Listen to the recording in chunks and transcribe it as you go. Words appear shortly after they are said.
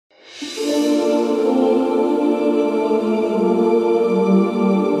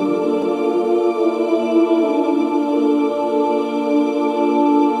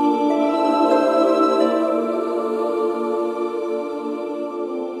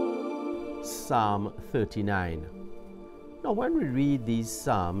Psalm 39. Now, when we read these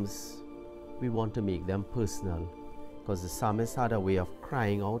Psalms, we want to make them personal, because the psalmist had a way of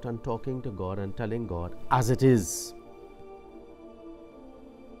crying out and talking to God and telling God as it is.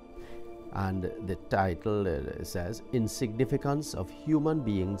 And the title says, Insignificance of Human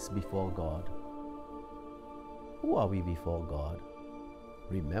Beings Before God. Who are we before God?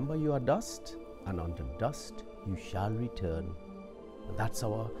 Remember, you are dust, and unto dust you shall return. That's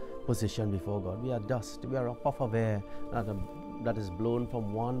our position before God. We are dust. We are a puff of air that is blown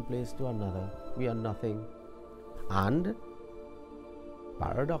from one place to another. We are nothing. And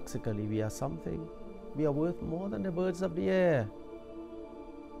paradoxically, we are something. We are worth more than the birds of the air.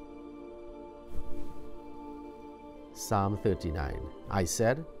 Psalm 39. I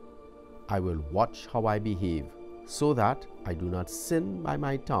said, I will watch how I behave, so that I do not sin by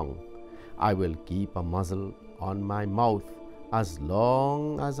my tongue. I will keep a muzzle on my mouth as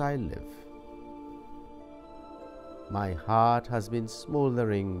long as I live. My heart has been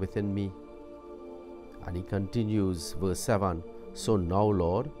smoldering within me. And he continues, verse 7, So now,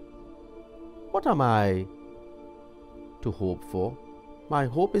 Lord, what am I to hope for? My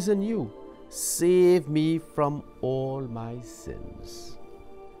hope is in you. Save me from all my sins.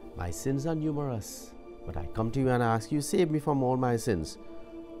 My sins are numerous, but I come to you and ask you, save me from all my sins.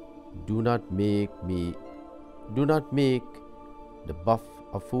 Do not make the buff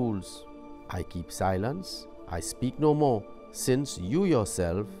of fools. I keep silence. I speak no more, since you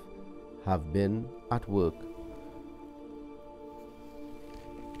yourself have been at work.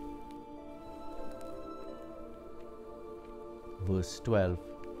 Verse 12.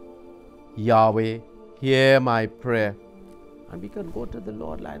 Yahweh, hear my prayer. And we can go to the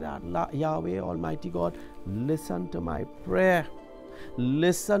Lord like that. Yahweh, Almighty God, listen to my prayer.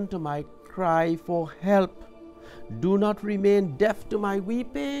 Listen to my cry for help. Do not remain deaf to my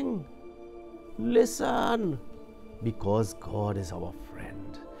weeping. Listen, because God is our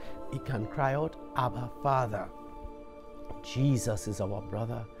friend. We can cry out, Abba, Father. Jesus is our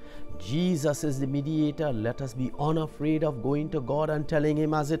brother. Jesus is the mediator. Let us be unafraid of going to God and telling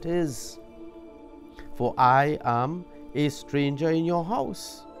him as it is. For I am a stranger in your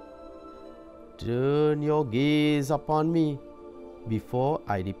house. Turn your gaze upon me before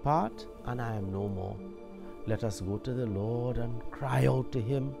I depart and I am no more. Let us go to the Lord and cry out to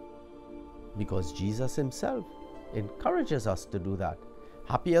him, because Jesus himself encourages us to do that.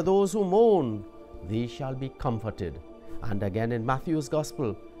 Happy are those who mourn, they shall be comforted. And again in Matthew's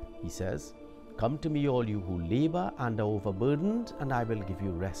Gospel, he says, Come to me, all you who labor and are overburdened, and I will give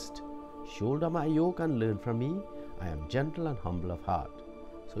you rest. Shoulder my yoke and learn from me. I am gentle and humble of heart.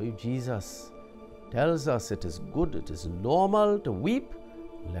 So if Jesus tells us it is good, it is normal to weep,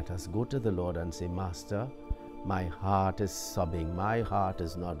 let us go to the Lord and say, Master, my heart is sobbing. My heart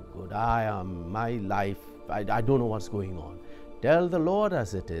is not good. My life, I don't know what's going on. Tell the Lord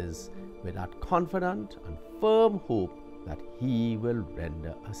as it is, with that confident and firm hope that he will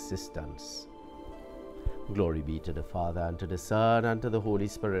render assistance. Glory be to the Father, and to the Son, and to the Holy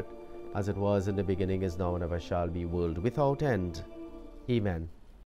Spirit, as it was in the beginning, is now, and ever shall be, world without end. Amen.